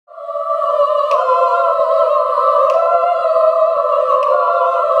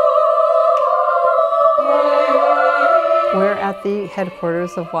at the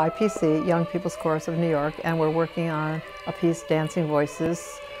headquarters of YPC, Young People's Chorus of New York, and we're working on a piece, Dancing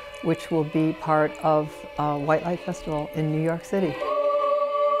Voices, which will be part of White Light Festival in New York City.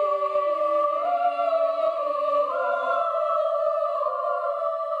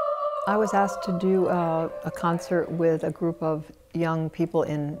 I was asked to do a concert with a group of young people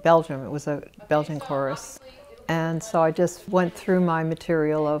in Belgium. It was a Belgian chorus. And so I just went through my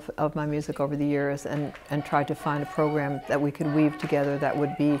material of my music over the years and tried to find a program that we could weave together that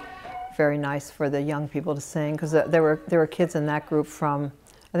would be very nice for the young people to sing, because there were kids in that group from,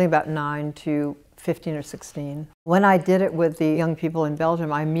 I think, about 9 to 15 or 16. When I did it with the young people in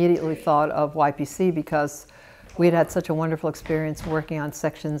Belgium, I immediately thought of YPC because we had had such a wonderful experience working on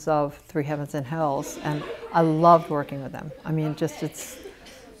sections of Three Heavens and Hells, and I loved working with them. I mean,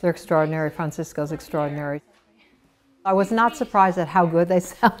 they're extraordinary. Francisco's extraordinary. I was not surprised at how good they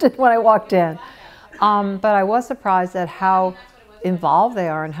sounded when I walked in, but I was surprised at how involved they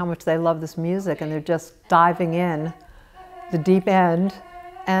are and how much they love this music, and they're just diving in the deep end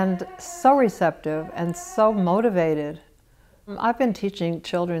and so receptive and so motivated. I've been teaching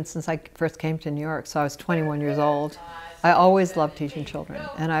children since I first came to New York, so I was 21 years old. I always loved teaching children,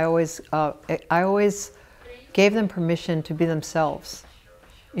 and I always gave them permission to be themselves.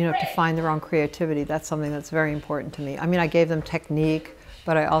 You know, to find their own creativity. That's something that's very important to me. I mean, I gave them technique,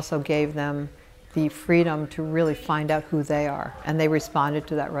 but I also gave them the freedom to really find out who they are, and they responded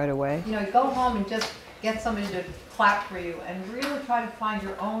to that right away. You know, go home and just get somebody to clap for you and really try to find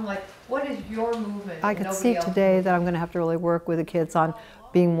your own, like, what is your movement? I could see today that I'm going to have to really work with the kids on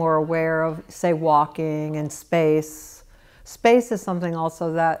being more aware of, say, walking and space. Space is something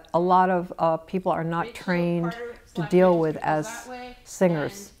also that a lot of people are not trained to deal with as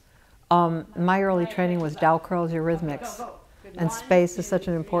singers. My early training was Dalcroze Eurythmics, and space is such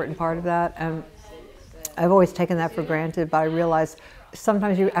an important part of that, and I've always taken that for granted, but I realize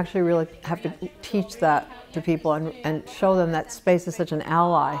sometimes you actually really have to teach that to people and show them that space is such an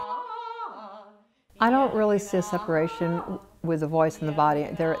ally. I don't really see a separation with the voice and the body.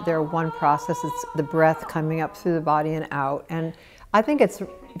 They're one process. It's the breath coming up through the body and out, and I think it's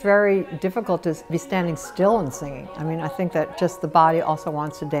very difficult to be standing still and singing. I mean, I think that just the body also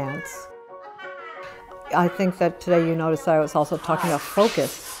wants to dance. I think that today you noticed that I was also talking about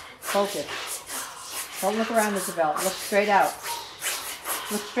focus. Focus. Don't look around, Isabel. Look straight out.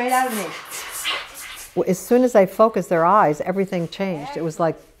 Look straight out at me. As soon as they focused their eyes, everything changed. It was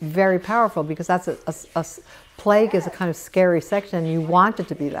like very powerful, because that's a plague is a kind of scary section, and you want it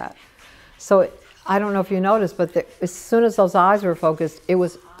to be that. So I don't know if you noticed, but as soon as those eyes were focused, it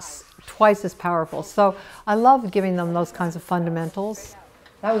was twice as powerful. So I love giving them those kinds of fundamentals.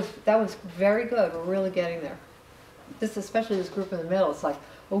 That was very good. We're really getting there. Especially this group in the middle, it's like,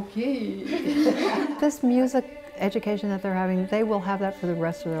 okay. This music education that they're having, they will have that for the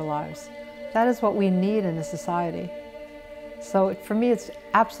rest of their lives. That is what we need in a society. So for me, it's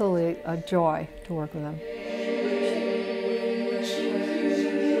absolutely a joy to work with them.